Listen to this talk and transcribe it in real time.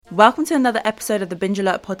Welcome to another episode of the Binge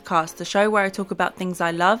Alert podcast, the show where I talk about things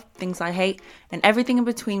I love, things I hate, and everything in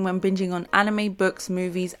between when binging on anime, books,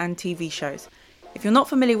 movies, and TV shows. If you're not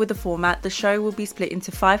familiar with the format, the show will be split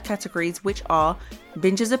into 5 categories, which are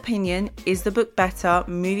Binge's Opinion, Is the Book Better,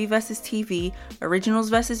 Movie vs. TV, Originals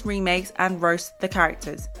vs. Remakes, and Roast the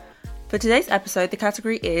Characters. For today's episode, the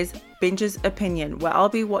category is Binge's Opinion, where I'll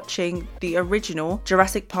be watching the original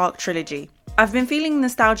Jurassic Park trilogy. I've been feeling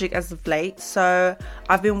nostalgic as of late, so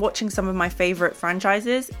I've been watching some of my favourite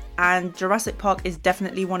franchises, and Jurassic Park is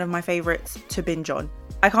definitely one of my favourites to binge on.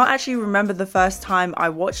 I can't actually remember the first time I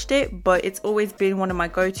watched it, but it's always been one of my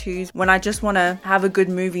go-tos when I just want to have a good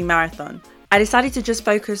movie marathon. I decided to just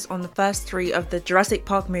focus on the first 3 of the Jurassic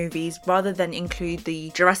Park movies rather than include the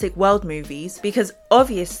Jurassic World movies, because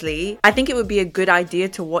obviously I think it would be a good idea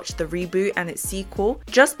to watch the reboot and its sequel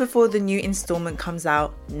just before the new installment comes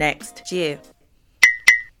out next year.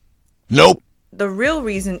 Nope. The real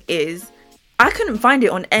reason is I couldn't find it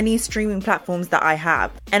on any streaming platforms that I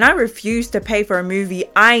have, and I refuse to pay for a movie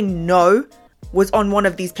I know was on one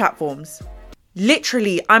of these platforms.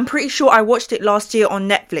 Literally, I'm pretty sure I watched it last year on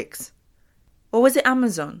Netflix. Or was it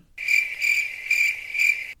Amazon?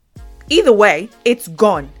 Either way, it's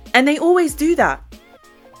gone. And they always do that.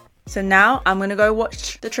 So now I'm going to go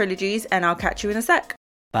watch the trilogies and I'll catch you in a sec.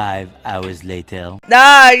 5 hours later.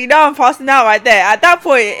 Nah, you know I'm passing out right there. At that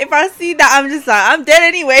point, if I see that, I'm just like, I'm dead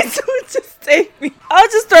anyway. So just take me. I'll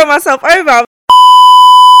just throw myself over.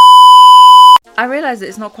 I realise that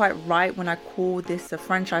it's not quite right when I call this a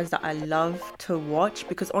franchise that I love to watch,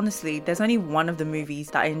 because honestly, there's only one of the movies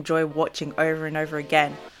that I enjoy watching over and over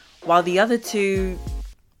again, while the other 2,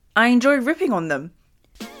 I enjoy ripping on them.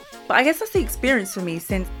 But I guess that's the experience for me,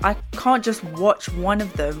 since I can't just watch one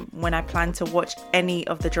of them when I plan to watch any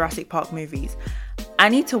of the Jurassic Park movies. I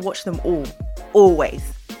need to watch them all,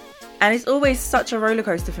 always. And it's always such a roller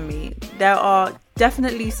coaster for me. There are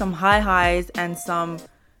definitely some high highs and some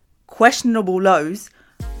questionable lows,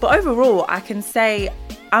 but overall I can say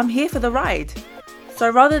I'm here for the ride. So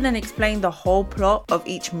rather than explain the whole plot of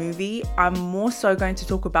each movie, I'm more so going to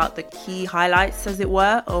talk about the key highlights, as it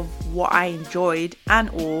were, of what I enjoyed and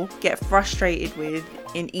or get frustrated with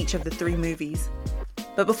in each of the 3 movies.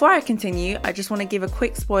 But before I continue, I just want to give a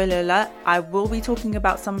quick spoiler alert. I will be talking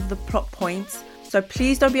about some of the plot points, so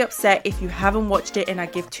please don't be upset if you haven't watched it and I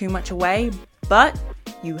give too much away, but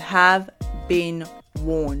you have been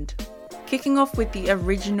warned. Kicking off with the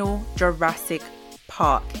original Jurassic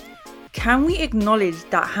Park. Can we acknowledge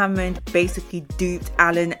that Hammond basically duped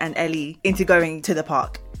Alan and Ellie into going to the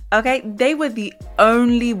park? Okay, they were the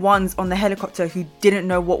only ones on the helicopter who didn't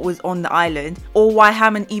know what was on the island or why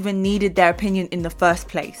Hammond even needed their opinion in the first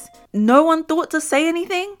place. No one thought to say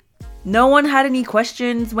anything? No one had any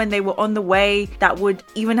questions when they were on the way that would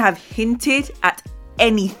even have hinted at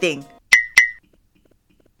anything?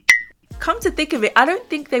 Come to think of it, I don't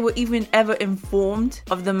think they were even ever informed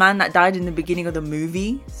of the man that died in the beginning of the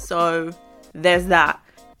movie. So there's that.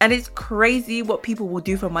 And it's crazy what people will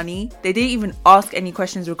do for money. They didn't even ask any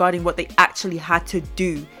questions regarding what they actually had to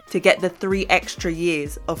do to get the 3 extra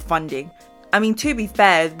years of funding. I mean, to be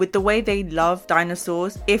fair, with the way they love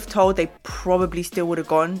dinosaurs, if told, they probably still would have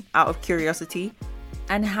gone out of curiosity.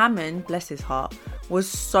 And Hammond, bless his heart, was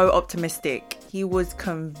so optimistic. He was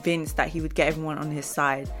convinced that he would get everyone on his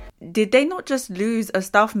side. Did they not just lose a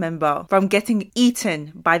staff member from getting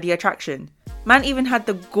eaten by the attraction? Man even had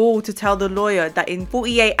the gall to tell the lawyer that in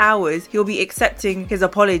 48 hours he'll be accepting his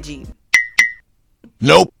apology.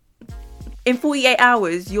 Nope. In 48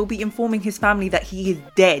 hours, you'll be informing his family that he is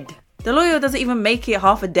dead. The lawyer doesn't even make it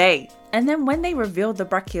half a day. And then when they revealed the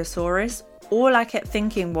Brachiosaurus, all I kept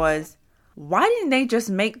thinking was, why didn't they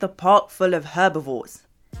just make the park full of herbivores?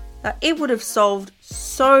 Like, it would have solved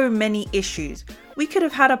so many issues. We could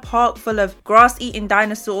have had a park full of grass-eating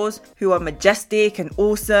dinosaurs who are majestic and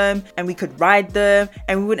awesome, and we could ride them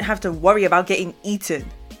and we wouldn't have to worry about getting eaten.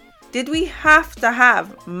 Did we have to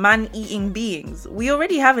have man-eating beings? We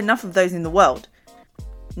already have enough of those in the world.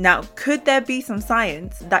 Now, could there be some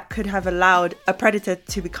science that could have allowed a predator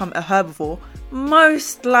to become a herbivore?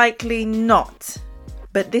 Most likely not.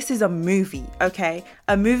 But this is a movie, okay?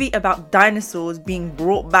 A movie about dinosaurs being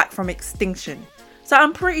brought back from extinction. So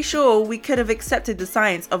I'm pretty sure we could have accepted the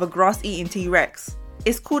science of a grass-eating T-Rex.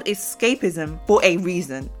 It's called escapism for a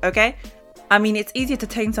reason, okay? I mean, it's easier to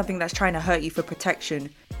tame something that's trying to hurt you for protection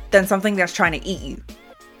than something that's trying to eat you.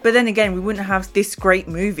 But then again, we wouldn't have this great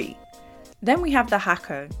movie. Then we have the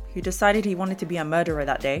hacker who decided he wanted to be a murderer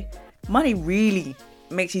that day. Money really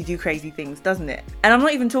makes you do crazy things, doesn't it? And I'm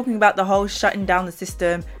not even talking about the whole shutting down the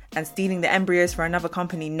system and stealing the embryos for another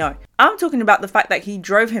company. No, I'm talking about the fact that he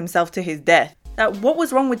drove himself to his death. What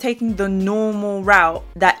was wrong with taking the normal route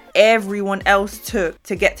that everyone else took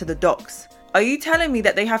to get to the docks? Are you telling me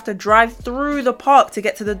that they have to drive through the park to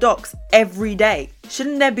get to the docks every day?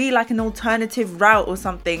 Shouldn't there be like an alternative route or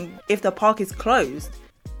something if the park is closed?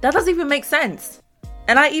 That doesn't even make sense.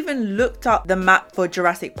 And I even looked up the map for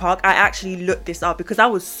Jurassic Park. I actually looked this up because I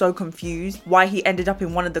was so confused why he ended up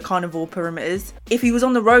in one of the carnival perimeters if he was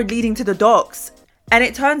on the road leading to the docks. And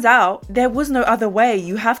it turns out there was no other way.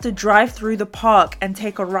 You have to drive through the park and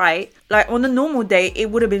take a right. Like on a normal day, it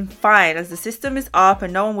would have been fine as the system is up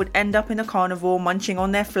and no one would end up in a carnival munching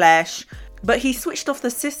on their flesh. But he switched off the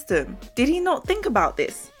system. Did he not think about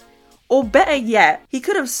this? Or better yet, he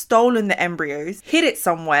could have stolen the embryos, hid it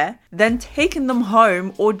somewhere, then taken them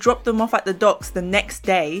home or dropped them off at the docks the next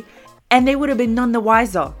day, and they would have been none the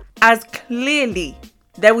wiser. As clearly,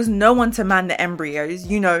 there was no one to man the embryos,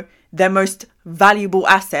 their most valuable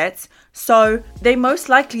assets, so they most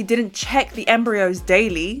likely didn't check the embryos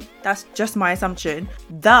daily. That's just my assumption.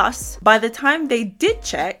 Thus, by the time they did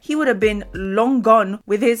check, he would have been long gone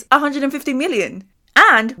with his 150 million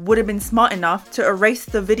and would have been smart enough to erase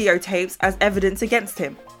the videotapes as evidence against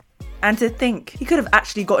him. And to think, he could have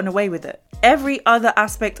actually gotten away with it. Every other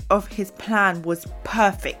aspect of his plan was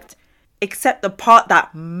perfect, except the part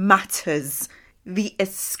that matters, the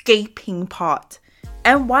escaping part.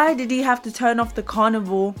 And why did he have to turn off the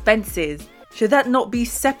carnival fences? Should that not be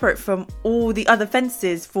separate from all the other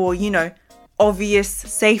fences for, obvious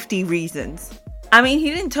safety reasons? I mean, he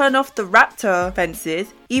didn't turn off the raptor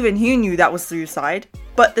fences. Even he knew that was suicide.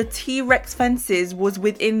 But the T-Rex fences was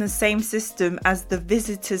within the same system as the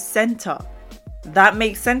visitors center. That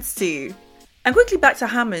makes sense to you. And quickly back to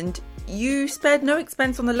Hammond. You spared no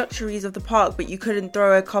expense on the luxuries of the park, but you couldn't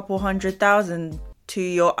throw a couple $100,000 to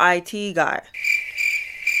your IT guy.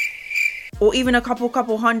 Or even a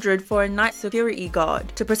couple hundred for a night security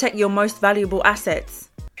guard to protect your most valuable assets.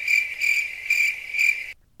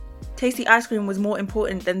 Tasty ice cream was more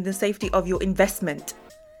important than the safety of your investment.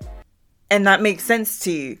 And that makes sense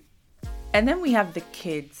to you. And then we have the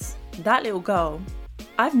kids. That little girl,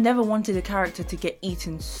 I've never wanted a character to get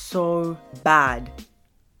eaten so bad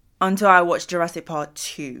until I watched Jurassic Park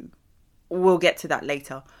 2. We'll get to that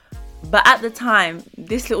later. But at the time,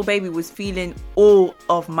 this little baby was feeling all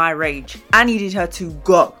of my rage. I needed her to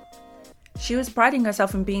go. She was priding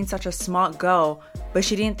herself in being such a smart girl, but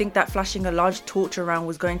she didn't think that flashing a large torch around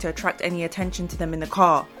was going to attract any attention to them in the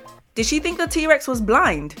car. Did she think the T-Rex was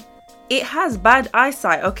blind? It has bad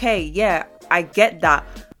eyesight, okay, yeah, I get that.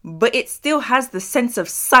 But it still has the sense of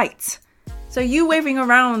sight. So you waving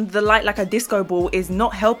around the light like a disco ball is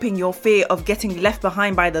not helping your fear of getting left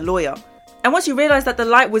behind by the lawyer. And once you realised that the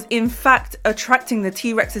light was in fact attracting the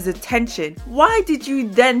T-Rex's attention, why did you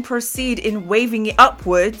then proceed in waving it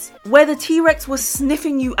upwards where the T-Rex was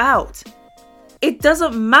sniffing you out? It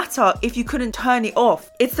doesn't matter if you couldn't turn it off.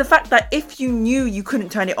 It's the fact that if you knew you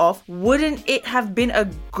couldn't turn it off, wouldn't it have been a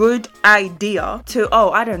good idea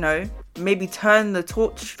to, maybe turn the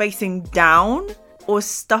torch facing down or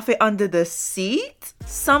stuff it under the seat?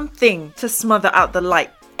 Something to smother out the light.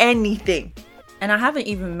 Anything. And I haven't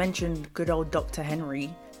even mentioned good old Dr.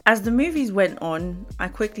 Henry. As the movies went on, I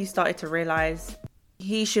quickly started to realise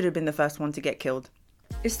he should have been the first one to get killed.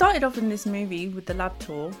 It started off in this movie with the lab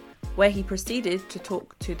tour, where he proceeded to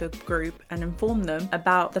talk to the group and inform them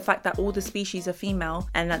about the fact that all the species are female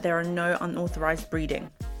and that there are no unauthorised breeding.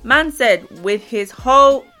 Man said with his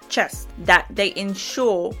whole chest that they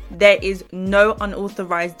ensure there is no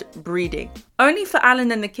unauthorised breeding. Only for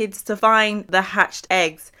Alan and the kids to find the hatched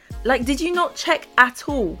eggs. Did you not check at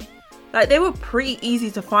all? They were pretty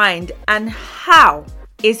easy to find. And how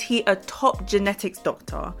is he a top genetics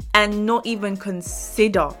doctor and not even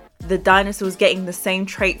consider the dinosaurs getting the same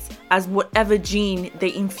traits as whatever gene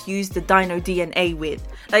they infused the dino DNA with?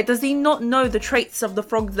 Does he not know the traits of the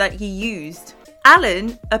frogs that he used?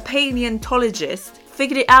 Alan, a paleontologist,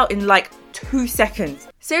 figured it out in 2 seconds.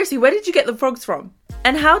 Seriously, where did you get the frogs from?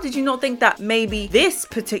 And how did you not think that maybe this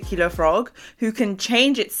particular frog, who can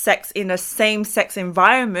change its sex in a same-sex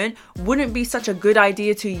environment, wouldn't be such a good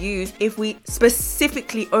idea to use if we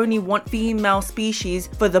specifically only want female species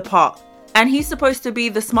for the park? And he's supposed to be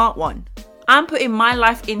the smart one. I'm putting my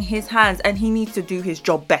life in his hands and he needs to do his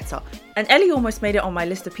job better. And Ellie almost made it on my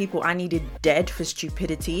list of people I needed dead for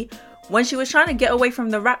stupidity. When she was trying to get away from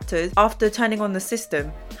the raptors after turning on the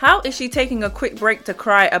system, how is she taking a quick break to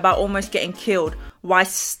cry about almost getting killed while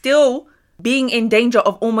still being in danger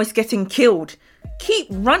of almost getting killed? Keep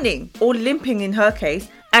running, or limping in her case,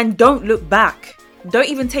 and don't look back. Don't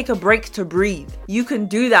even take a break to breathe. You can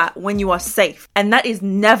do that when you are safe, and that is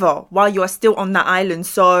never while you are still on that island.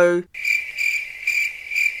 So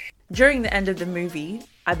During the end of the movie,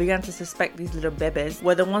 I began to suspect these little bebes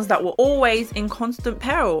were the ones that were always in constant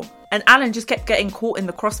peril, and Alan just kept getting caught in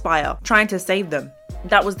the crossfire, trying to save them.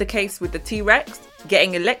 That was the case with the T-Rex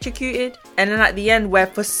getting electrocuted, and then at the end where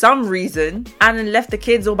for some reason, Alan left the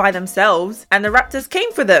kids all by themselves and the raptors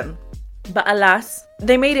came for them. But alas,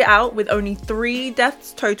 they made it out with only 3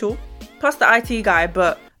 deaths total, plus the IT guy,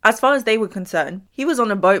 but as far as they were concerned, he was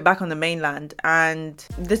on a boat back on the mainland and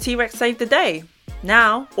the T-Rex saved the day.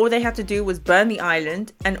 Now, all they had to do was burn the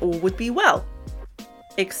island and all would be well.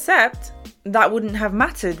 Except, that wouldn't have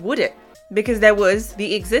mattered, would it? Because there was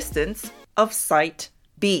the existence of Site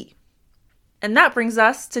B. And that brings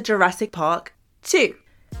us to Jurassic Park 2.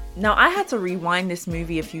 Now, I had to rewind this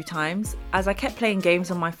movie a few times as I kept playing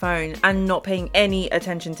games on my phone and not paying any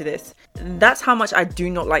attention to this. That's how much I do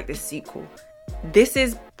not like this sequel. This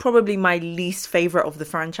is probably my least favourite of the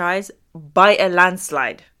franchise by a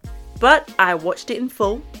landslide. But I watched it in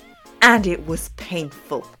full and it was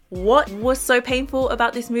painful. What was so painful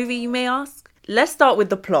about this movie, you may ask? Let's start with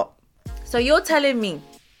the plot. So you're telling me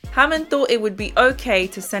Hammond thought it would be okay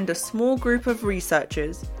to send a small group of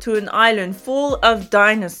researchers to an island full of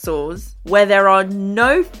dinosaurs where there are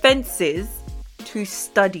no fences to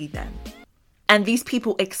study them. And these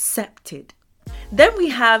people accepted. Then we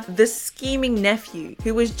have the scheming nephew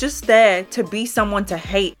who was just there to be someone to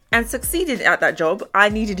hate and succeeded at that job. I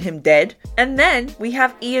needed him dead. And then we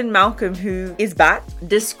have Ian Malcolm, who is back,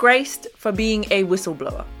 disgraced for being a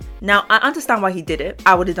whistleblower. Now, I understand why he did it.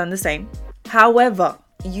 I would have done the same. However,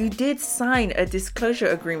 you did sign a disclosure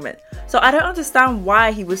agreement. So I don't understand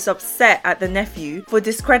why he was upset at the nephew for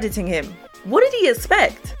discrediting him. What did he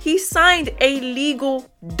expect? He signed a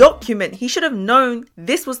legal document. He should have known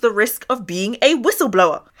this was the risk of being a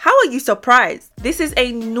whistleblower. How are you surprised? This is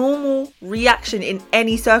a normal reaction in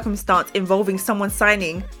any circumstance involving someone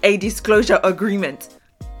signing a disclosure agreement.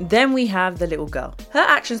 Then we have the little girl. Her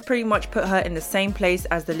actions pretty much put her in the same place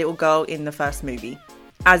as the little girl in the first movie.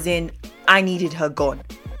 As in, I needed her gone.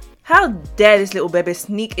 How dare this little baby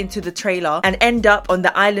sneak into the trailer and end up on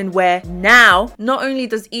the island where now, not only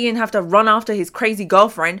does Ian have to run after his crazy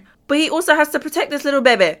girlfriend, but he also has to protect this little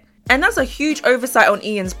baby. And that's a huge oversight on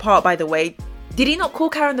Ian's part, by the way. Did he not call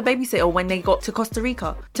Karen the babysitter when they got to Costa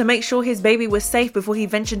Rica to make sure his baby was safe before he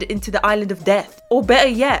ventured into the island of death? Or better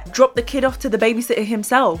yet, drop the kid off to the babysitter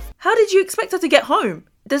himself? How did you expect her to get home?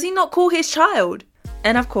 Does he not call his child?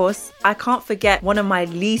 And of course, I can't forget one of my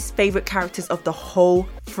least favourite characters of the whole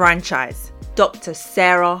franchise, Dr.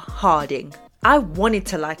 Sarah Harding. I wanted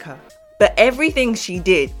to like her, but everything she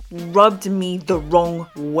did rubbed me the wrong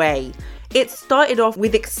way. It started off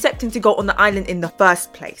with accepting to go on the island in the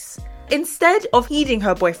first place. Instead of heeding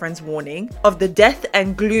her boyfriend's warning of the death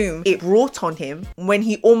and gloom it brought on him when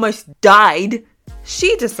he almost died,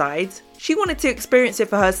 she decides she wanted to experience it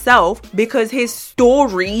for herself because his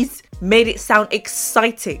stories made it sound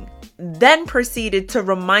exciting. Then proceeded to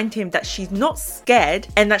remind him that she's not scared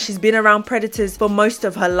and that she's been around predators for most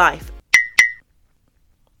of her life.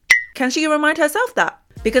 Can she remind herself that?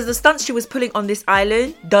 Because the stunts she was pulling on this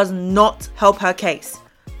island does not help her case.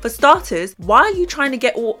 For starters, why are you trying to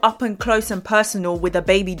get all up and close and personal with a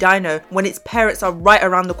baby dino when its parents are right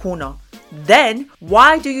around the corner? Then,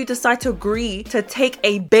 why do you decide to agree to take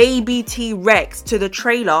a baby T-Rex to the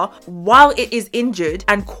trailer while it is injured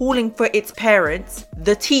and calling for its parents,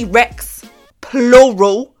 the T-Rex,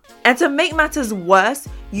 plural? And to make matters worse,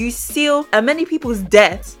 you seal many people's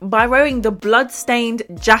deaths by wearing the blood-stained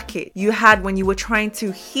jacket you had when you were trying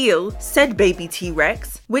to heal said baby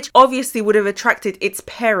T-Rex, which obviously would have attracted its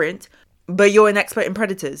parent, but you're an expert in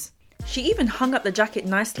predators. She even hung up the jacket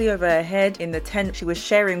nicely over her head in the tent she was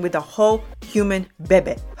sharing with a whole human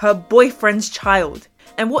baby, her boyfriend's child.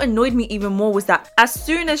 And what annoyed me even more was that as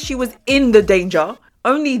soon as she was in the danger,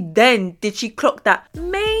 only then did she clock that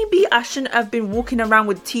maybe I shouldn't have been walking around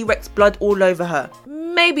with T-Rex blood all over her.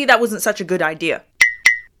 Maybe that wasn't such a good idea.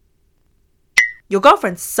 Your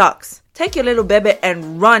girlfriend sucks. Take your little baby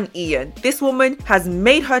and run, Ian. This woman has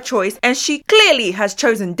made her choice and she clearly has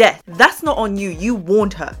chosen death. That's not on you. You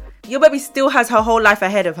warned her. Your baby still has her whole life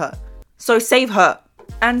ahead of her. So save her.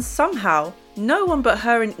 And somehow, no one but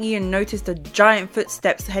her and Ian noticed the giant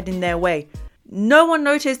footsteps heading their way. No one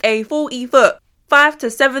noticed a 40-foot, 5,000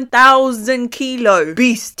 to 7,000 kilo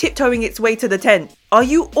beast tiptoeing its way to the tent. Are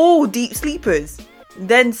you all deep sleepers?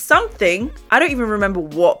 Then something, I don't even remember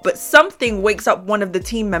what, but something wakes up one of the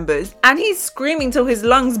team members and he's screaming till his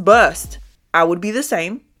lungs burst. I would be the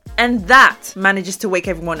same. And that manages to wake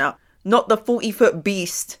everyone up, not the 40-foot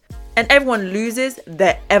beast. And everyone loses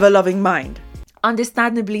their ever-loving mind.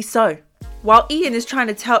 Understandably so. While Ian is trying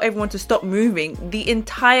to tell everyone to stop moving, the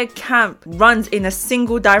entire camp runs in a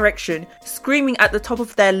single direction, screaming at the top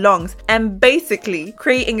of their lungs and basically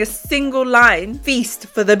creating a single line feast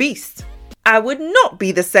for the beast. I would not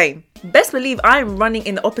be the same. Best believe I'm running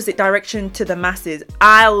in the opposite direction to the masses.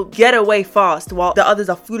 I'll get away fast while the others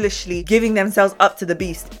are foolishly giving themselves up to the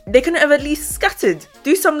beast. They couldn't have at least scattered,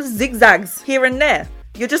 do some zigzags here and there.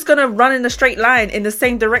 You're just gonna run in a straight line in the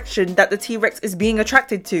same direction that the T-Rex is being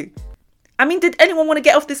attracted to. I mean, did anyone want to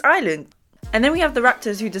get off this island? And then we have the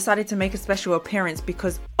raptors who decided to make a special appearance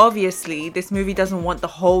because obviously this movie doesn't want the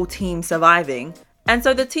whole team surviving. And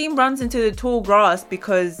so the team runs into the tall grass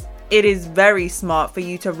because it is very smart for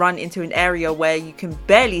you to run into an area where you can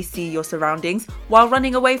barely see your surroundings while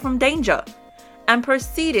running away from danger, and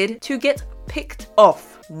proceeded to get picked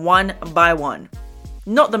off one by one.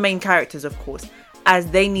 Not the main characters, of course, as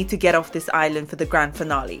they need to get off this island for the grand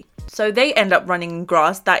finale. So they end up running in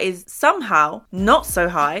grass that is somehow not so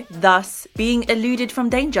high, thus being eluded from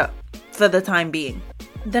danger for the time being.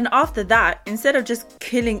 Then after that, instead of just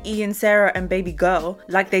killing Ian, Sarah and baby girl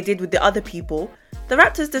like they did with the other people, the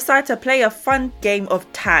raptors decide to play a fun game of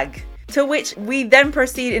tag, to which we then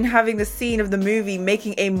proceed in having the scene of the movie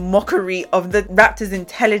making a mockery of the raptors'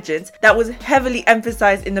 intelligence that was heavily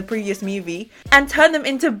emphasized in the previous movie and turn them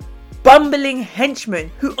into bumbling henchmen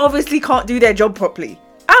who obviously can't do their job properly.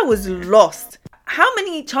 I was lost. How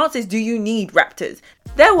many chances do you need, raptors?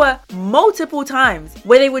 There were multiple times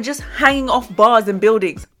where they were just hanging off bars and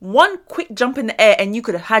buildings. One quick jump in the air and you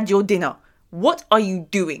could have had your dinner. What are you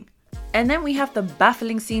doing? And then we have the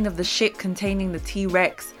baffling scene of the ship containing the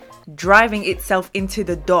T-Rex driving itself into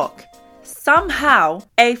the dock. Somehow,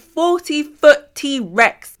 a 40-foot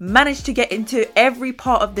T-Rex managed to get into every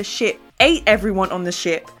part of the ship, ate everyone on the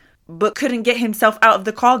ship, but couldn't get himself out of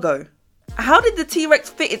the cargo. How did the T-Rex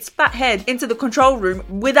fit its fat head into the control room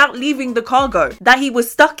without leaving the cargo that he was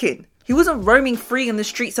stuck in? He wasn't roaming free in the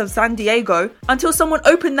streets of San Diego until someone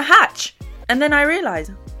opened the hatch. And then I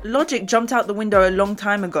realized, logic jumped out the window a long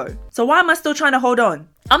time ago. So why am I still trying to hold on?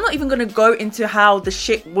 I'm not even going to go into how the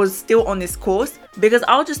ship was still on this course because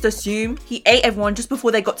I'll just assume he ate everyone just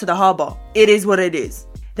before they got to the harbor. It is what it is.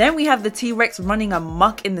 Then we have the T-Rex running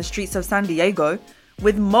amok in the streets of San Diego,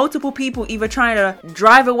 with multiple people either trying to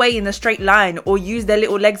drive away in a straight line or use their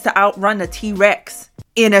little legs to outrun a T-Rex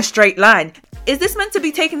in a straight line. Is this meant to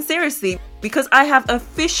be taken seriously? Because I have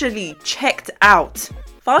officially checked out.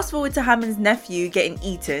 Fast forward to Hammond's nephew getting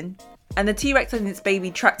eaten, and the T-Rex and its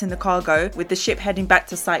baby trapped in the cargo with the ship heading back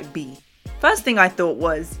to Site B. First thing I thought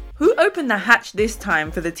was, who opened the hatch this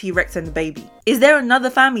time for the T-Rex and the baby? Is there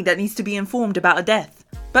another family that needs to be informed about a death?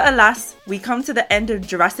 But alas, we come to the end of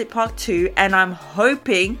Jurassic Park 2 and I'm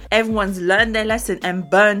hoping everyone's learned their lesson and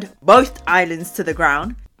burned both islands to the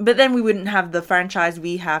ground. But then we wouldn't have the franchise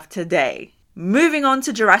we have today. Moving on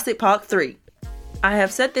to Jurassic Park 3. I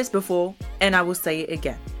have said this before and I will say it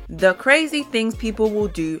again. The crazy things people will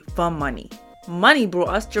do for money. Money brought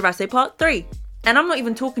us Jurassic Park 3. And I'm not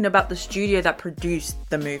even talking about the studio that produced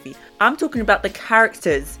the movie. I'm talking about the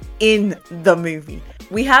characters in the movie.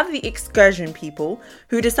 We have the excursion people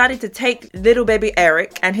who decided to take little baby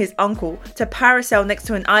Eric and his uncle to parasail next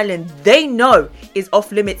to an island they know is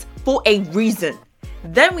off limits for a reason.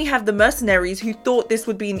 Then we have the mercenaries who thought this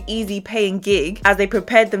would be an easy paying gig as they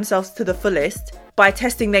prepared themselves to the fullest by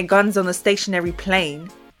testing their guns on a stationary plane,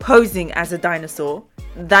 posing as a dinosaur.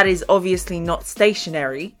 That is obviously not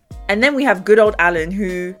stationary. And then we have good old Alan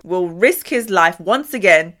who will risk his life once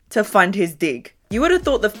again to fund his dig. You would have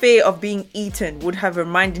thought the fear of being eaten would have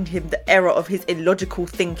reminded him the error of his illogical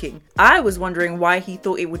thinking. I was wondering why he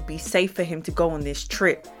thought it would be safe for him to go on this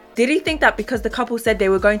trip. Did he think that because the couple said they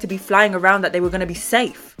were going to be flying around that they were going to be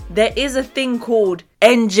safe? There is a thing called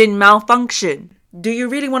engine malfunction. Do you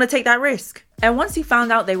really want to take that risk? And once he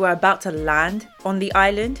found out they were about to land on the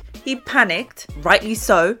island, he panicked, rightly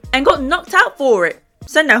so, and got knocked out for it.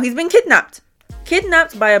 So now he's been kidnapped.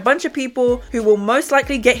 Kidnapped by a bunch of people who will most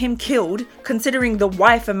likely get him killed, considering the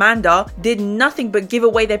wife Amanda did nothing but give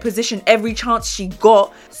away their position every chance she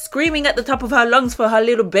got, screaming at the top of her lungs for her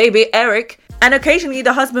little baby Eric, and occasionally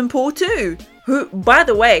the husband Paul too, who, by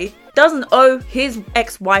the way, doesn't owe his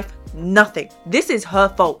ex-wife nothing. This is her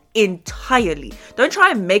fault entirely. Don't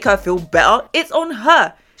try and make her feel better. It's on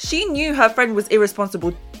her. She knew her friend was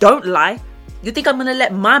irresponsible. Don't lie. You think I'm gonna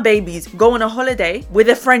let my babies go on a holiday with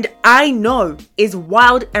a friend I know is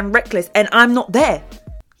wild and reckless and I'm not there?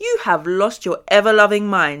 You have lost your ever-loving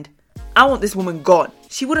mind. I want this woman gone.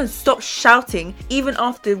 She wouldn't stop shouting even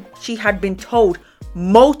after she had been told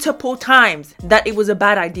multiple times that it was a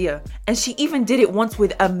bad idea. And she even did it once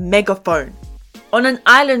with a megaphone. On an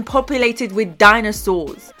island populated with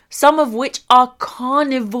dinosaurs. some of which are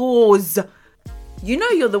carnivores. You know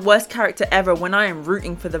you're the worst character ever when I am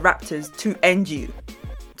rooting for the raptors to end you.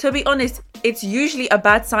 To be honest, it's usually a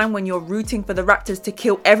bad sign when you're rooting for the raptors to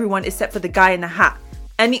kill everyone except for the guy in the hat.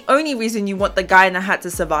 And the only reason you want the guy in the hat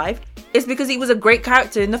to survive is because he was a great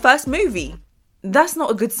character in the first movie. That's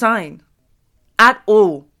not a good sign. At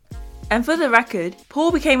all. And for the record,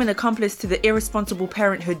 Paul became an accomplice to the irresponsible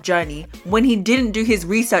parenthood journey when he didn't do his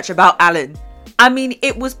research about Alan. I mean,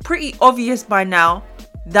 it was pretty obvious by now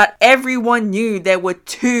that everyone knew there were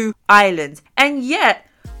 2 islands. And yet,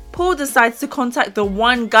 Paul decides to contact the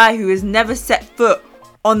one guy who has never set foot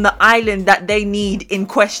on the island that they need in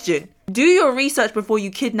question. Do your research before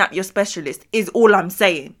you kidnap your specialist is all I'm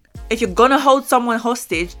saying. If you're gonna hold someone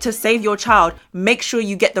hostage to save your child, make sure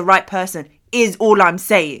you get the right person is all I'm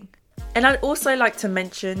saying. And I'd also like to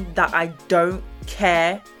mention that I don't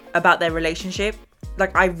care about their relationship.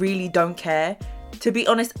 Like, I really don't care. To be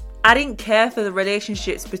honest, I didn't care for the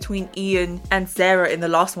relationships between Ian and Sarah in the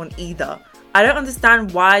last one either. I don't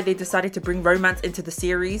understand why they decided to bring romance into the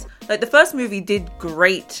series. Like, the first movie did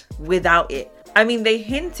great without it. I mean, they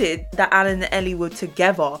hinted that Alan and Ellie were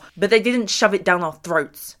together, but they didn't shove it down our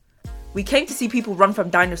throats. We came to see people run from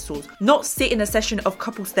dinosaurs, not sit in a session of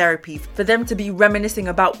couples therapy for them to be reminiscing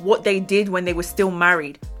about what they did when they were still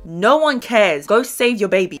married. No one cares. Go save your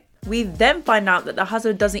baby. We then find out that the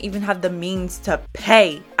husband doesn't even have the means to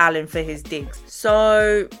pay Alan for his digs.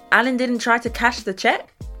 So Alan didn't try to cash the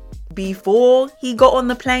check before he got on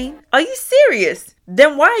the plane? Are you serious?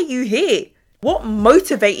 Then why are you here? What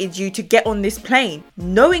motivated you to get on this plane,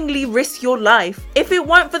 knowingly risk your life if it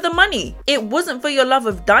weren't for the money? It wasn't for your love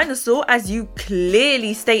of dinosaur, as you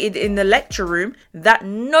clearly stated in the lecture room that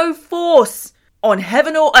no force on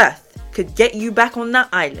heaven or earth could get you back on that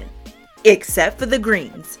island, except for the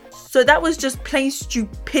greens. So that was just plain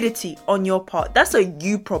stupidity on your part. That's a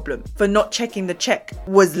you problem for not checking the check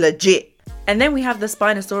was legit. And then we have the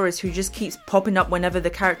Spinosaurus who just keeps popping up whenever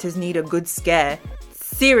the characters need a good scare.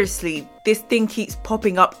 Seriously, this thing keeps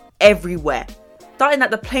popping up everywhere. Starting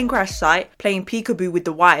at the plane crash site, playing peekaboo with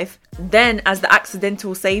the wife, then as the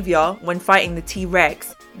accidental saviour when fighting the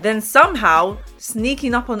T-Rex, then somehow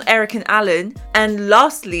sneaking up on Eric and Alan, and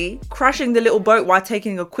lastly, crashing the little boat while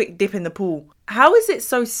taking a quick dip in the pool. How is it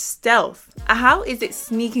so stealth? How is it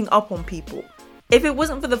sneaking up on people? If it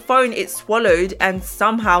wasn't for the phone it swallowed and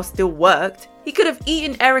somehow still worked, he could have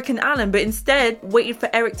eaten Eric and Alan, but instead waited for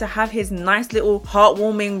Eric to have his nice little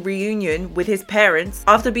heartwarming reunion with his parents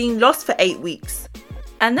after being lost for 8 weeks.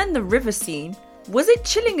 And then the river scene. Was it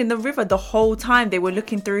chilling in the river the whole time they were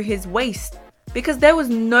looking through his waist? Because there was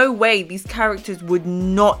no way these characters would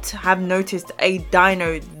not have noticed a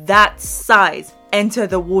dino that size enter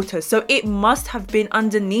the water. So it must have been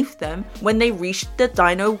underneath them when they reached the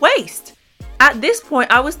dino waist. At this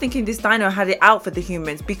point, I was thinking this dino had it out for the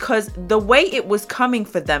humans because the way it was coming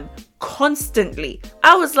for them constantly,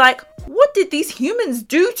 I was like, what did these humans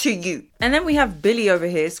do to you? And then we have Billy over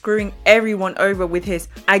here screwing everyone over with his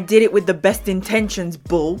I did it with the best intentions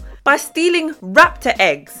bull by stealing raptor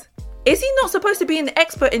eggs. Is he not supposed to be an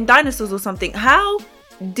expert in dinosaurs or something? How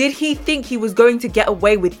did he think he was going to get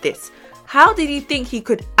away with this? How did he think he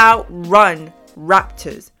could outrun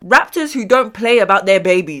raptors? Raptors who don't play about their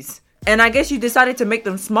babies. And I guess you decided to make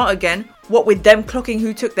them smart again, what with them clocking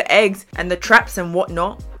who took the eggs and the traps and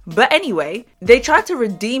whatnot. But anyway, they tried to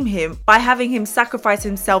redeem him by having him sacrifice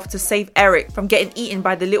himself to save Eric from getting eaten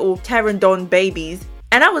by the little pterodon babies.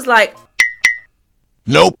 And I was like,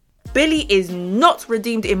 Nope. Billy is not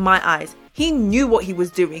redeemed in my eyes. He knew what he was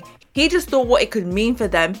doing. He just thought what it could mean for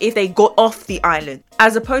them if they got off the island,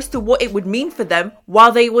 as opposed to what it would mean for them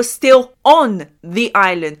while they were still on the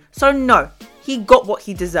island. So no, he got what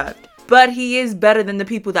he deserved. But he is better than the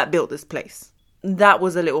people that built this place. That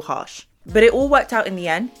was a little harsh. But it all worked out in the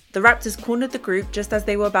end. The raptors cornered the group just as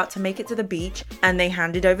they were about to make it to the beach, and they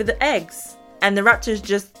handed over the eggs. And the raptors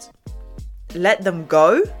just let them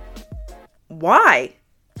go? Why?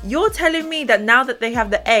 You're telling me that now that they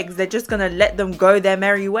have the eggs, they're just gonna let them go their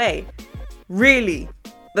merry way? Really?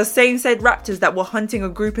 The same said raptors that were hunting a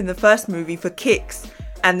group in the first movie for kicks,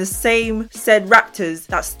 and the same said raptors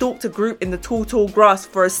that stalked a group in the tall grass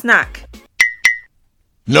for a snack.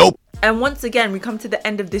 Nope. And once again, we come to the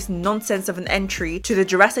end of this nonsense of an entry to the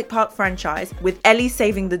Jurassic Park franchise with Ellie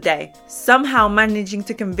saving the day, somehow managing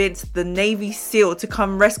to convince the Navy SEAL to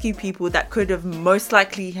come rescue people that could have most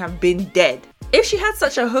likely have been dead. If she had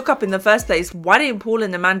such a hookup in the first place, why didn't Paul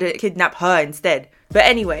and Amanda kidnap her instead? But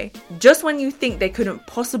anyway, just when you think they couldn't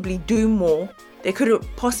possibly do more, they couldn't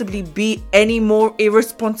possibly be any more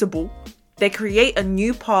irresponsible, they create a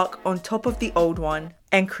new park on top of the old one,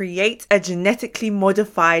 and create a genetically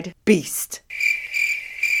modified beast.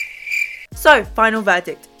 So, final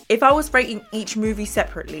verdict. If I was rating each movie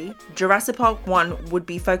separately, Jurassic Park 1 would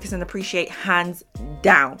be focus and appreciate hands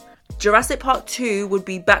down. Jurassic Park 2 would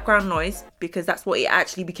be background noise because that's what it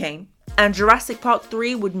actually became. And Jurassic Park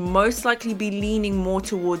 3 would most likely be leaning more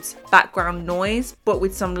towards background noise, but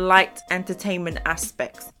with some light entertainment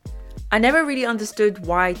aspects. I never really understood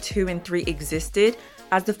why 2 and 3 existed,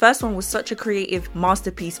 as the first one was such a creative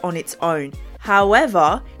masterpiece on its own.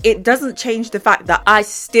 However, it doesn't change the fact that I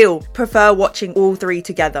still prefer watching all 3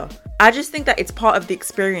 together. I just think that it's part of the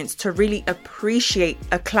experience to really appreciate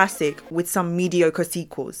a classic with some mediocre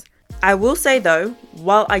sequels. I will say though,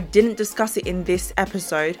 while I didn't discuss it in this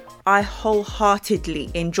episode, I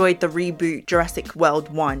wholeheartedly enjoyed the reboot Jurassic World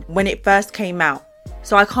 1 when it first came out.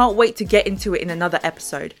 So I can't wait to get into it in another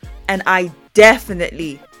episode. And I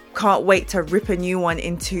definitely can't wait to rip a new one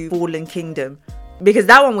into Fallen Kingdom, because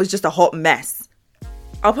that one was just a hot mess.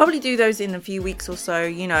 I'll probably do those in a few weeks or so,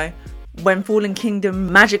 you know, when Fallen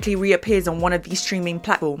Kingdom magically reappears on one of these streaming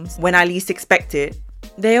platforms when I least expect it.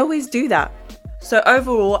 They always do that. So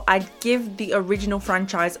overall, I'd give the original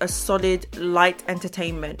franchise a solid light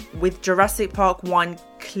entertainment, with Jurassic Park 1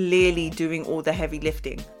 clearly doing all the heavy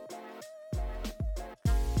lifting.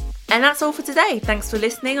 And that's all for today. Thanks for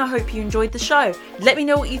listening. I hope you enjoyed the show. Let me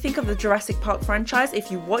know what you think of the Jurassic Park franchise if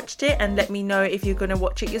you watched it, and let me know if you're going to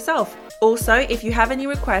watch it yourself. Also, if you have any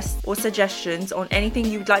requests or suggestions on anything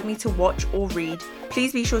you would like me to watch or read,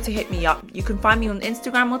 please be sure to hit me up. You can find me on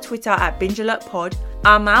Instagram or Twitter at bingealertpod.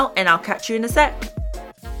 I'm out, and I'll catch you in a sec.